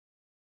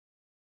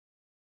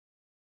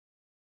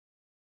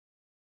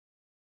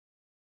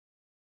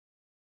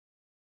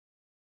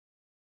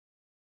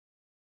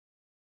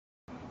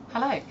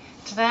Hello,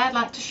 today I'd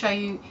like to show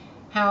you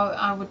how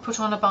I would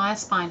put on a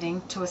bias binding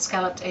to a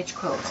scalloped edge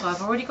quilt. So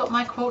I've already got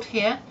my quilt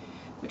here,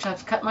 which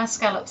I've cut my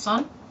scallops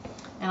on,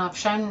 and I've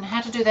shown how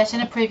to do that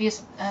in a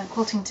previous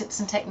quilting tips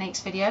and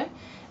techniques video,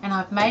 and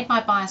I've made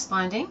my bias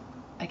binding,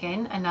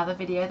 again another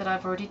video that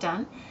I've already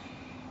done,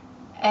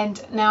 and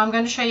now I'm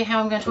going to show you how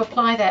I'm going to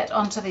apply that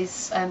onto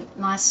these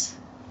nice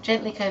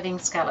gently curving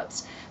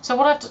scallops. So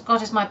what I've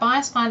got is my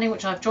bias binding,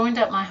 which I've joined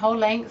up my whole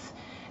length,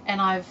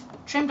 and I've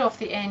trimmed off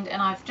the end,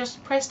 and I've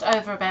just pressed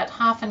over about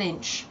 1/2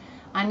 inch.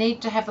 I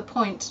need to have the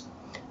point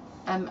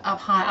up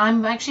high.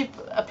 I'm actually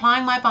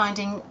applying my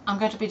binding. I'm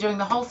going to be doing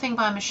the whole thing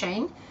by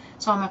machine,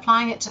 so I'm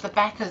applying it to the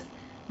back of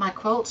my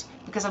quilt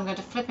because I'm going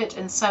to flip it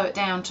and sew it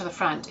down to the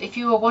front. If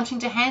you are wanting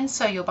to hand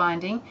sew your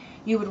binding,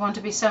 you would want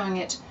to be sewing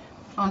it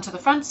onto the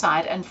front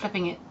side and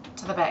flipping it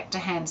to the back to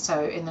hand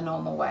sew in the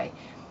normal way,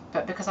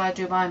 but because I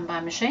do mine by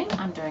machine,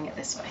 I'm doing it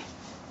this way.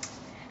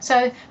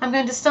 So I'm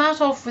going to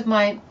start off with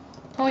my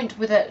point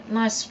with a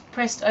nice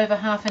pressed over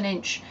 1/2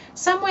 inch,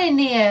 somewhere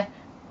near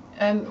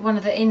one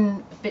of the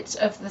in bits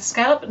of the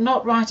scallop,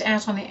 not right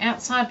out on the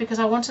outside, because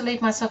I want to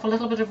leave myself a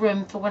little bit of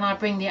room for when I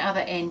bring the other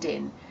end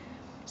in.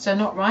 So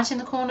not right in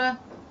the corner,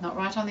 not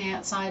right on the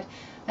outside,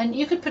 and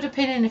you could put a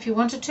pin in if you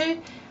wanted to.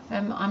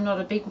 I'm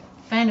not a big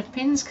fan of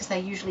pins because they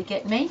usually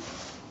get me.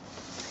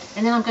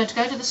 And then I'm going to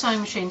go to the sewing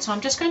machine, so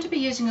I'm just going to be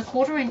using a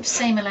 1/4 inch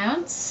seam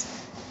allowance.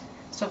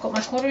 So I've got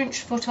my 1/4 inch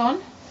foot on,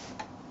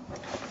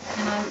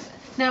 and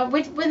now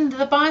when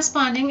the bias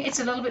binding, it's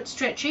a little bit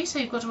stretchy, so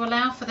you've got to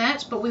allow for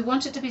that, but we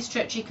want it to be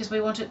stretchy because we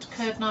want it to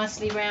curve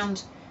nicely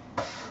round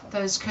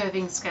those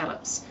curving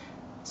scallops.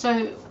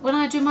 So when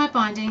I do my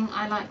binding,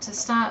 I like to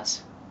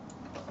start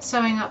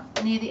sewing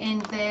up near the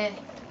end there,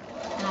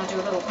 and I do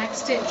a little back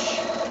stitch,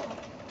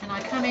 and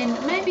I come in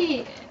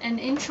maybe 1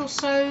 inch or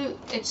so.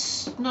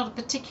 It's not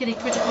particularly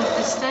critical at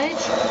this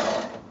stage,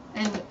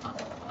 and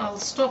I'll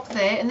stop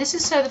there, and this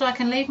is so that I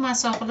can leave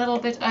myself a little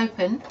bit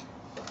open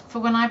for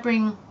when I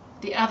bring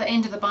the other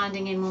end of the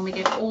binding in when we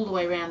get all the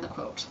way around the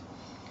quilt.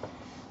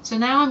 So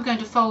now I'm going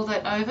to fold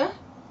that over.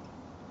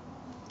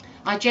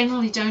 I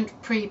generally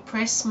don't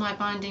pre-press my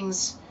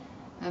bindings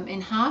in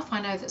half.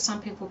 I know that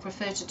some people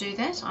prefer to do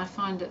that. I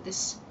find that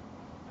this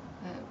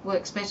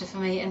works better for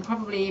me, and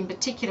probably in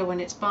particular when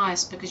it's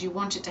biased, because you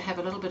want it to have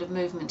a little bit of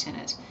movement in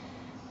it.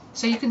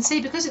 So you can see,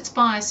 because it's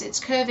biased, it's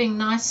curving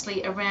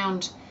nicely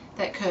around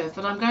that curve,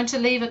 but I'm going to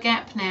leave a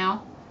gap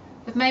now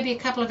of maybe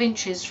a couple of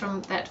inches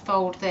from that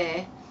fold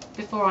there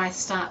before I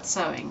start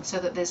sewing, so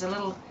that there's a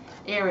little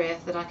area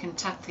that I can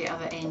tuck the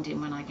other end in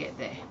when I get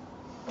there.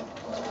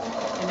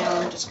 And now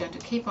I'm just going to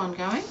keep on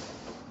going.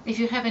 If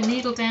you have a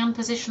needle down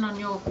position on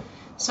your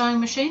sewing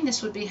machine,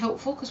 this would be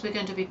helpful because we're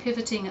going to be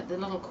pivoting at the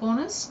little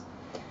corners.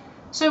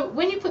 So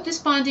when you put this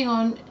binding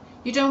on,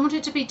 you don't want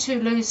it to be too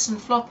loose and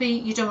floppy,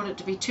 you don't want it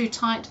to be too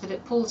tight that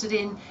it pulls it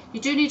in. You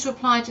do need to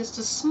apply just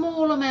a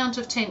small amount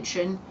of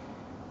tension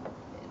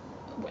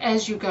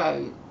as you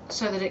go,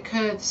 so that it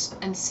curves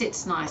and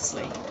sits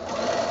nicely.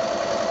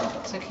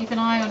 So keep an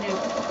eye on your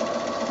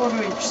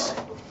 1/4 inch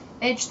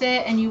edge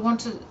there, and you want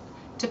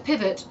to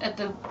pivot at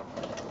the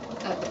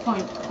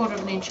point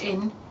 1/4 inch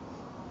in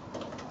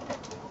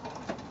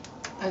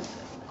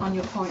on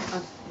your point,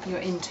 on your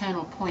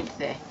internal point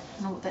there. I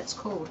don't know what that's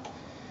called. I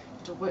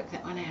have to work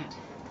that one out.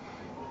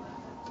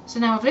 So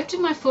now I've lifted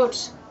my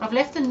foot, I've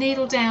left the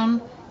needle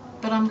down,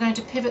 but I'm going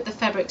to pivot the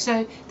fabric.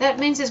 So that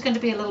means there's going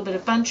to be a little bit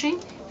of bunching.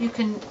 You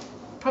can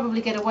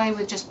probably get away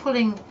with just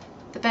pulling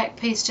the back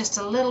piece just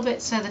a little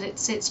bit so that it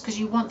sits, because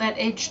you want that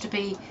edge to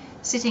be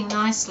sitting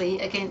nicely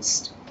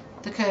against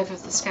the curve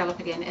of the scallop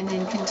again, and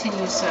then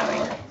continue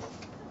sewing.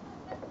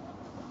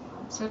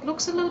 So it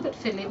looks a little bit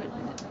fiddly, but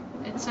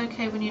it's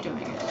okay when you're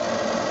doing it.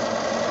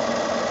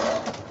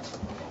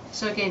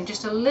 So again,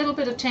 just a little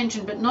bit of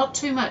tension, but not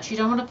too much. You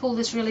don't want to pull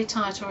this really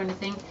tight or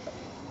anything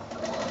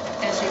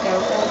as you go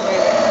all the way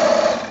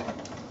around.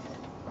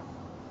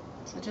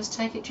 So just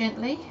take it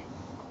gently.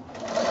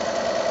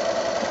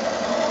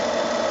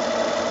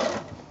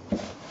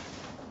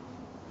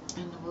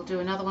 And we'll do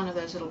another one of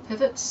those little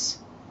pivots.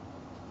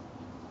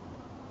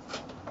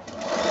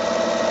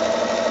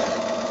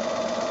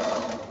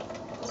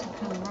 So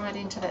come right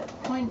into that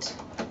point,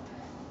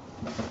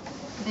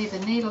 leave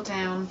the needle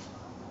down,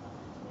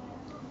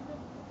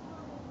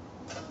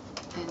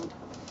 and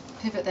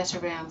pivot that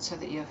around so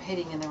that you're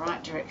heading in the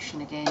right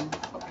direction again.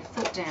 Pop your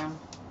foot down,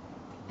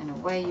 and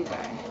away you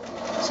go.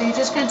 So you're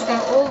just going to go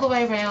all the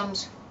way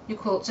around your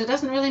quilt. So it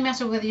doesn't really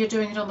matter whether you're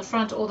doing it on the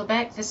front or the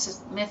back.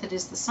 This method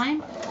is the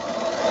same.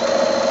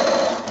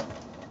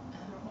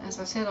 As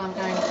I said, I'm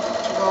going to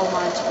roll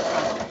mine to the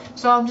front.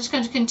 So I'm just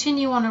going to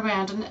continue on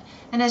around,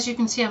 and as you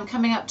can see, I'm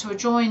coming up to a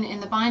join in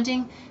the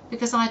binding.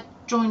 Because I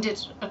joined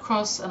it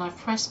across and I've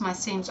pressed my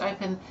seams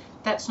open,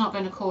 that's not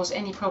going to cause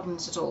any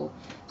problems at all.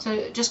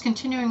 So just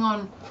continuing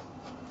on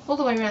all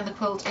the way around the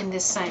quilt in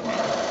this same way.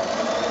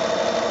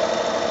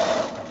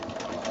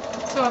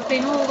 So I've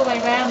been all the way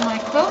around my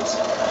quilt,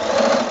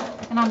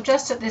 and I'm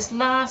just at this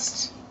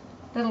last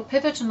little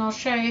pivot, and I'll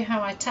show you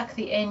how I tuck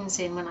the ends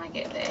in when I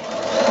get there.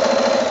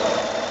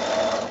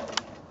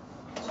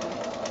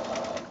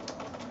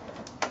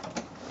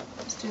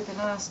 do the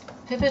last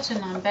pivot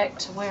and I'm back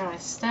to where I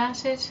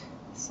started.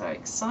 So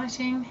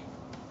exciting.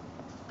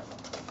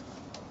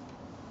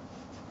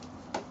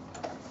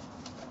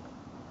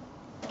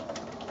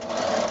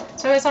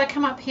 So as I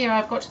come up here,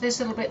 I've got this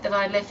little bit that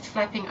I left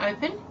flapping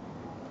open.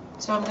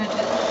 So I'm going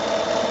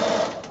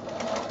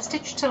to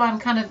stitch till I'm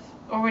kind of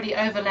already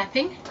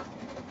overlapping,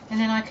 and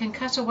then I can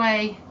cut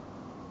away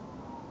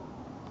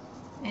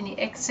any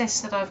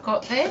excess that I've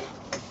got there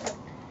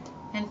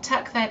and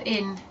tuck that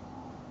in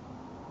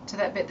to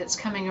that bit that's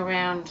coming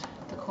around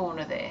the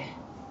corner there.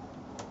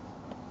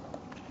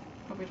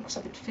 Probably looks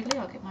a bit fiddly.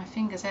 I'll get my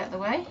fingers out of the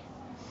way.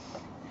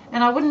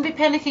 And I wouldn't be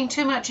panicking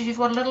too much if you've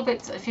got a little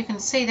bit, if you can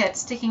see that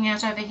sticking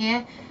out over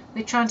here.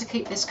 We're trying to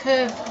keep this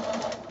curve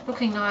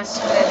looking nice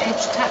with that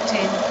edge tucked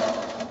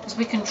in, because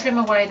we can trim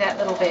away that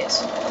little bit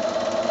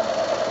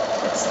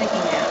that's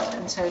sticking out.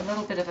 And so a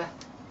little bit of a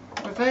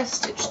reverse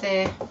stitch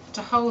there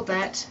to hold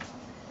that,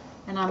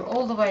 and I'm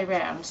all the way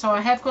round. So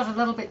I have got a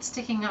little bit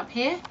sticking up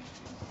here,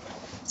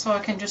 so I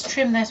can just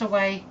trim that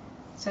away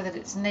so that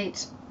it's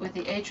neat with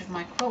the edge of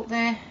my quilt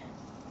there.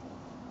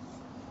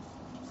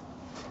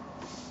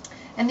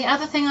 And the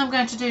other thing I'm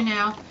going to do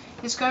now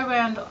is go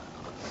around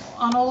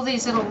on all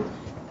these little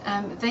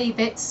V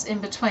bits in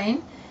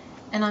between,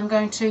 and I'm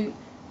going to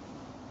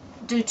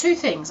do two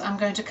things. I'm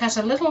going to cut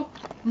a little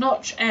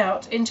notch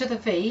out into the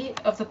V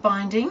of the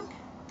binding,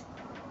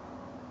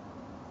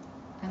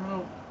 and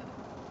a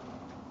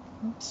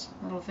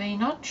little V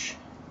notch,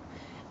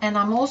 and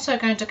I'm also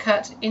going to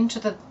cut into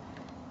the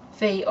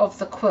V of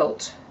the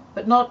quilt,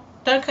 but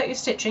don't cut your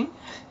stitching,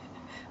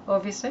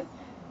 obviously,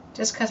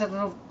 just cut a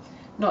little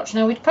notch.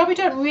 Now we probably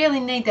don't really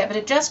need that, but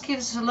it just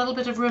gives us a little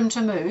bit of room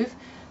to move.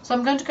 So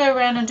I'm going to go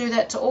around and do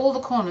that to all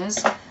the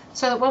corners,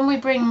 so that when we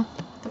bring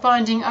the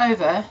binding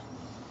over,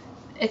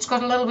 it's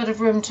got a little bit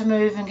of room to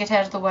move and get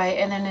out of the way,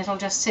 and then it'll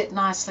just sit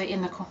nicely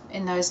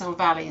in those little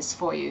valleys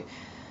for you.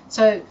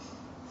 So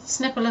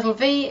snip a little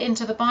V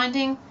into the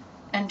binding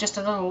and just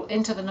a little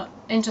into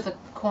the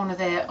corner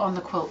there on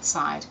the quilt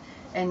side,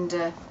 and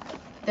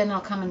then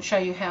I'll come and show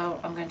you how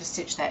I'm going to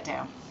stitch that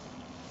down.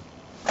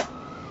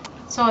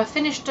 So I've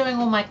finished doing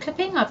all my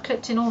clipping. I've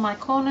clipped in all my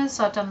corners.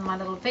 I've done my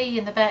little V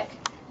in the back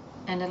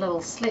and a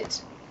little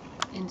slit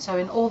in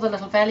all the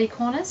little valley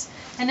corners.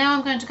 And now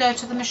I'm going to go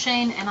to the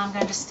machine and I'm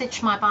going to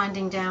stitch my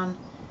binding down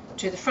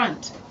to the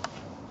front,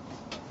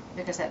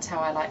 because that's how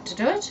I like to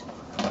do it.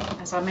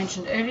 As I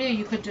mentioned earlier,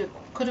 you could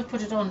have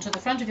put it on to the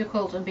front of your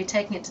quilt and be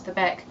taking it to the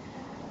back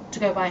to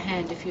go by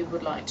hand if you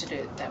would like to do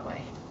it that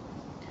way.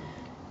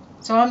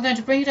 So I'm going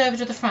to bring it over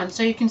to the front,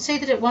 so you can see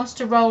that it wants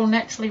to roll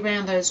naturally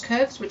around those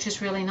curves, which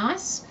is really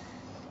nice.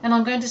 And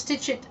I'm going to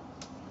stitch it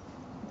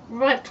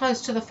right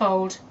close to the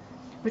fold,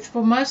 which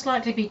will most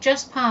likely be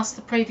just past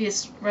the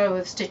previous row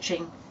of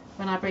stitching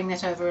when I bring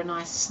that over a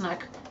nice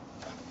snug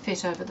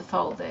fit over the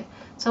fold there.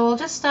 So we'll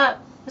just start,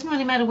 doesn't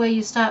really matter where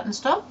you start and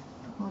stop,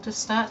 we'll just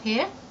start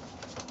here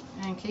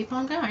and keep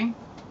on going.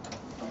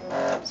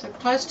 So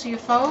close to your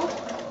fold.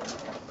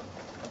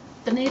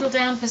 The needle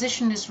down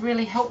position is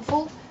really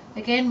helpful.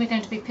 Again, we're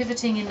going to be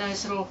pivoting in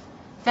those little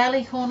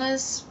valley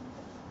corners,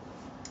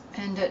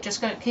 and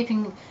just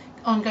keeping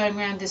on going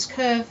around this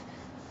curve.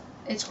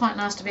 It's quite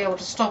nice to be able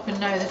to stop and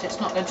know that it's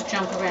not going to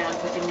jump around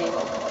with your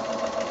needle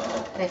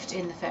left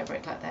in the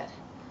fabric like that.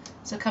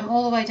 So come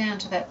all the way down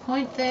to that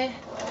point there.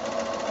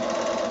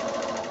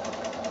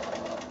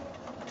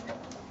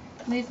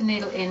 Leave the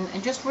needle in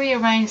and just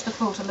rearrange the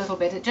quilt a little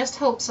bit. It just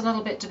helps a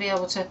little bit to be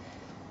able to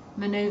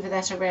maneuver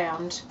that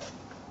around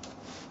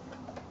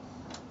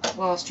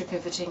whilst you're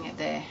pivoting it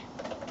there.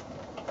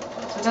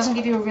 So it doesn't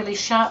give you a really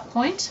sharp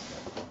point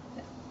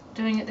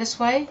doing it this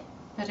way,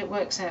 but it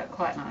works out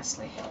quite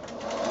nicely.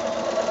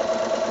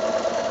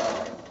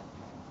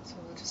 So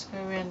we'll just go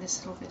around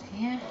this little bit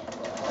here.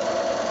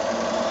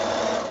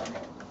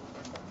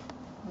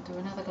 We'll do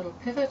another little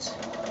pivot.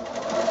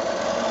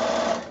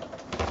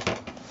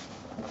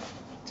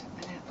 Take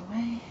that out of the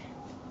way.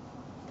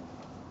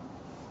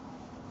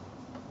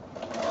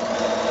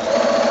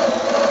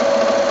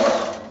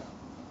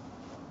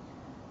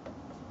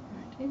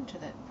 Into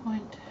that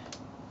point,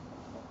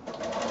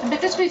 and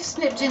because we've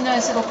snipped in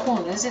those little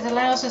corners, it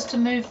allows us to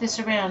move this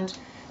around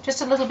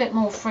just a little bit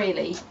more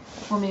freely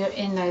when we are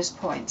in those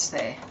points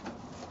there.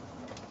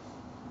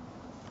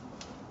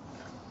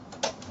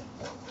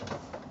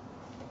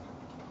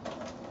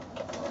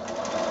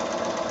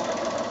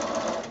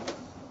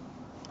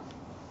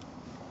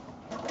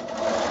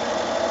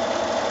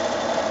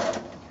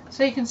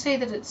 So you can see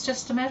that it's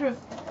just a matter of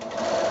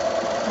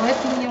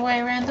working your way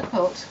around the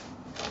quilt,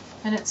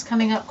 and it's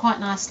coming up quite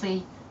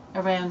nicely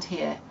around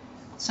here.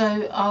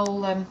 So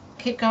I'll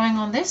keep going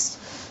on this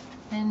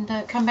and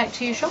come back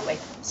to you shortly.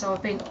 So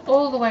I've been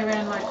all the way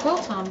around my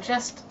quilt and I'm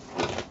just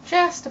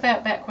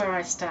about back where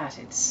I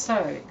started. So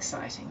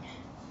exciting.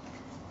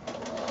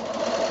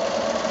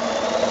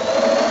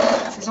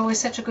 This is always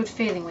such a good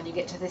feeling when you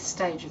get to this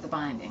stage of the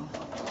binding.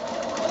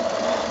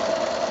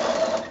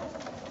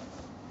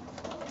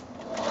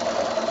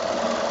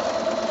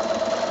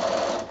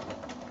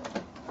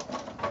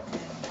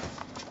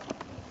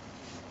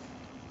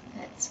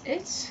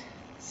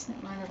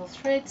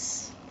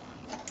 threads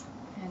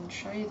and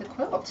show you the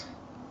quilt.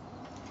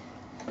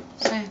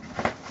 So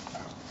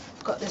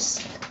I've got this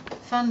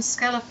fun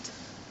scalloped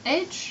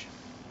edge.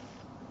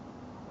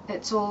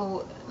 It's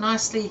all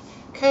nicely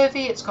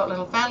curvy, it's got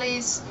little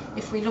valleys.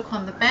 If we look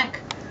on the back,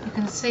 you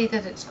can see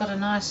that it's got a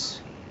nice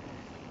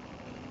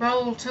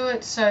roll to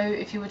it, so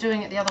if you were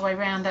doing it the other way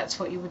around, that's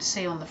what you would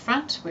see on the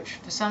front, which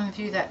for some of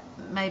you that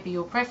may be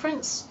your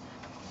preference.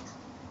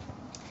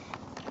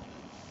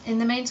 In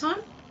the meantime,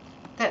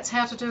 that's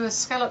how to do a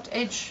scalloped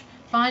edge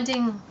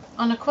binding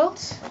on a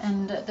quilt,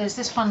 and there's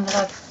this one that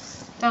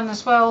I've done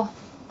as well,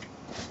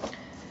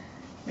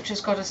 which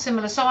has got a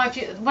similar, so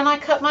when I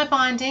cut my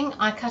binding,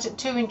 I cut it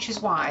 2 inches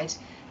wide,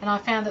 and I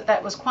found that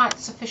that was quite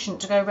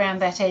sufficient to go around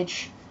that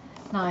edge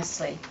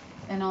nicely.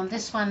 And on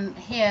this one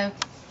here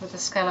with the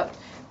scallop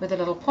with the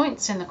little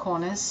points in the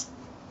corners,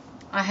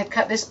 I had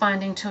cut this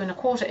binding 2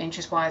 1/4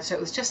 inches wide, so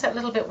it was just that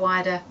little bit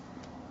wider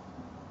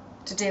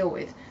to deal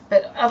with.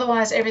 But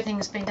otherwise everything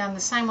has been done the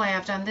same way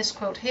I've done this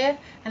quilt here,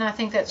 and I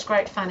think that's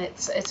great fun.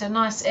 It's a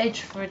nice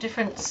edge for a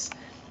difference.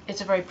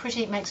 It's a very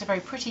pretty, it makes a very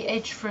pretty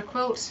edge for a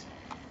quilt.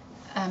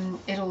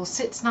 It all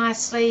sits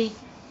nicely.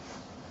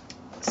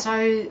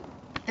 So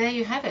there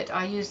you have it.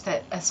 I used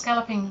a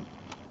scalloping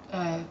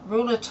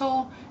ruler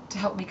tool to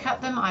help me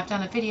cut them. I've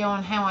done a video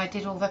on how I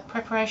did all the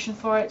preparation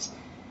for it,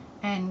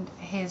 and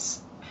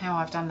here's how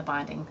I've done the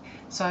binding.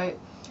 So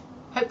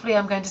hopefully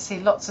I'm going to see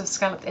lots of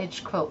scalloped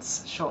edge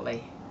quilts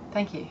shortly.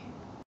 Thank you.